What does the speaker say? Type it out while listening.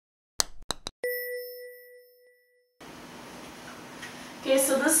Okay,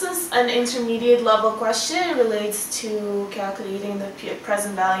 so this is an intermediate level question. It relates to calculating the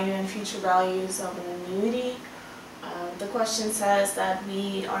present value and future values of an annuity. The question says that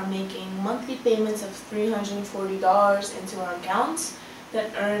we are making monthly payments of $340 into our account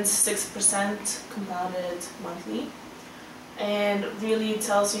that earns 6% compounded monthly. And really it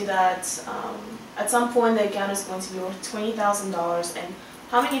tells you that at some point the account is going to be worth $20,000, and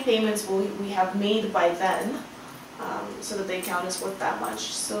how many payments will we have made by then so that the account is worth that much.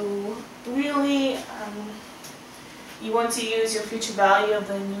 So really you want to use your future value of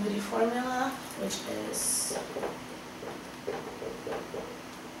the annuity formula, which is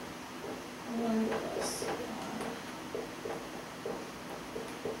 1 plus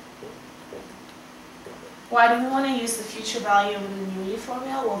Why do we want to use the future value of an annuity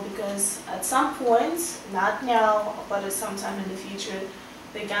formula? Well, because at some point, not now, but at some time in the future,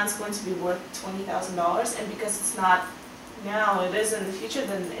 the account's going to be worth $20,000, and because it's not now, it is in the future,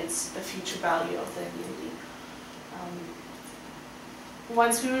 then it's the future value of the annuity.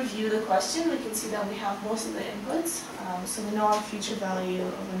 Once we review the question, we can see that we have most of the inputs. So we know our future value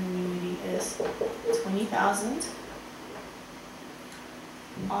of an annuity is $20,000.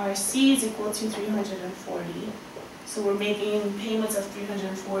 Our C is equal to 340. So we're making payments of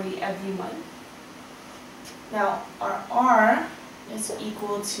 340 every month. Now our R is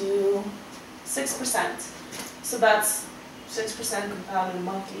equal to 6%. So that's 6% compounded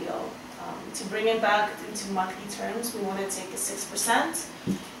monthly though. To bring it back into monthly terms, we want to take the 6%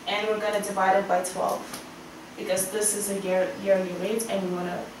 and we're going to divide it by 12 because this is a yearly rate and we want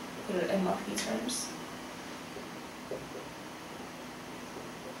to put it in monthly terms.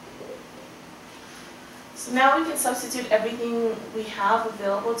 So now we can substitute everything we have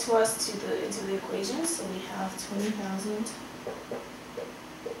available to us into the equation. So we have 20,000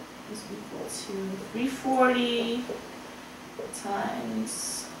 is equal to 340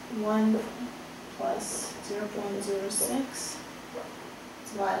 times 1 plus 0.06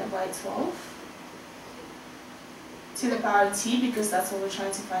 divided by 12 to the power of t, because that's what we're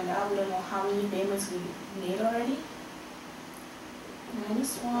trying to find out. We don't know how many payments we made already.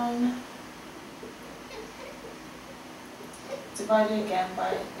 Minus 1 divided again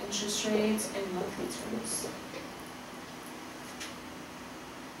by interest rate in monthly terms.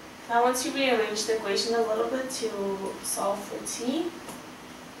 Now once you rearrange the equation a little bit to solve for t,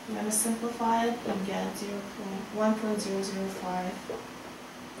 you're going to simplify it and get 1.005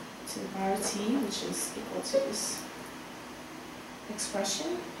 to the power t, which is equal to this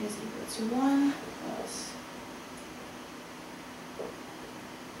expression, is equal to 1 plus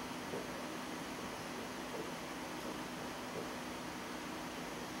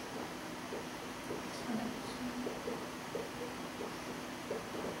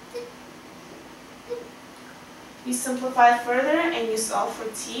you simplify further and you solve for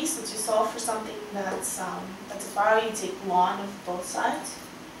t. So to solve for something that's a power, you take ln of both sides.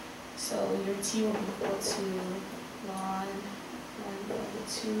 So your t will be equal to ln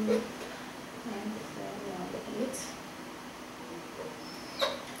 1.29418.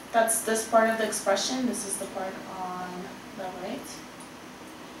 That's this part of the expression. This is the part on the right.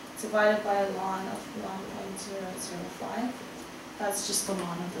 Divided by ln of 1.005. That's just the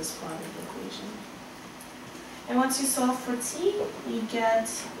ln of this part of the equation. And once you solve for t, you get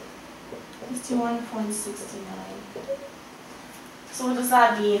 51.69. So what does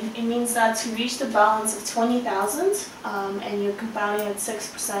that mean? It means that to reach the balance of 20,000, and you're compounding at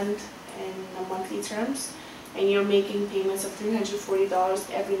 6% in monthly terms, and you're making payments of $340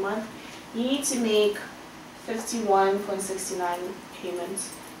 every month, you need to make 51.69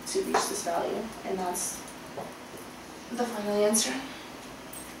 payments to reach this value, and that's the final answer.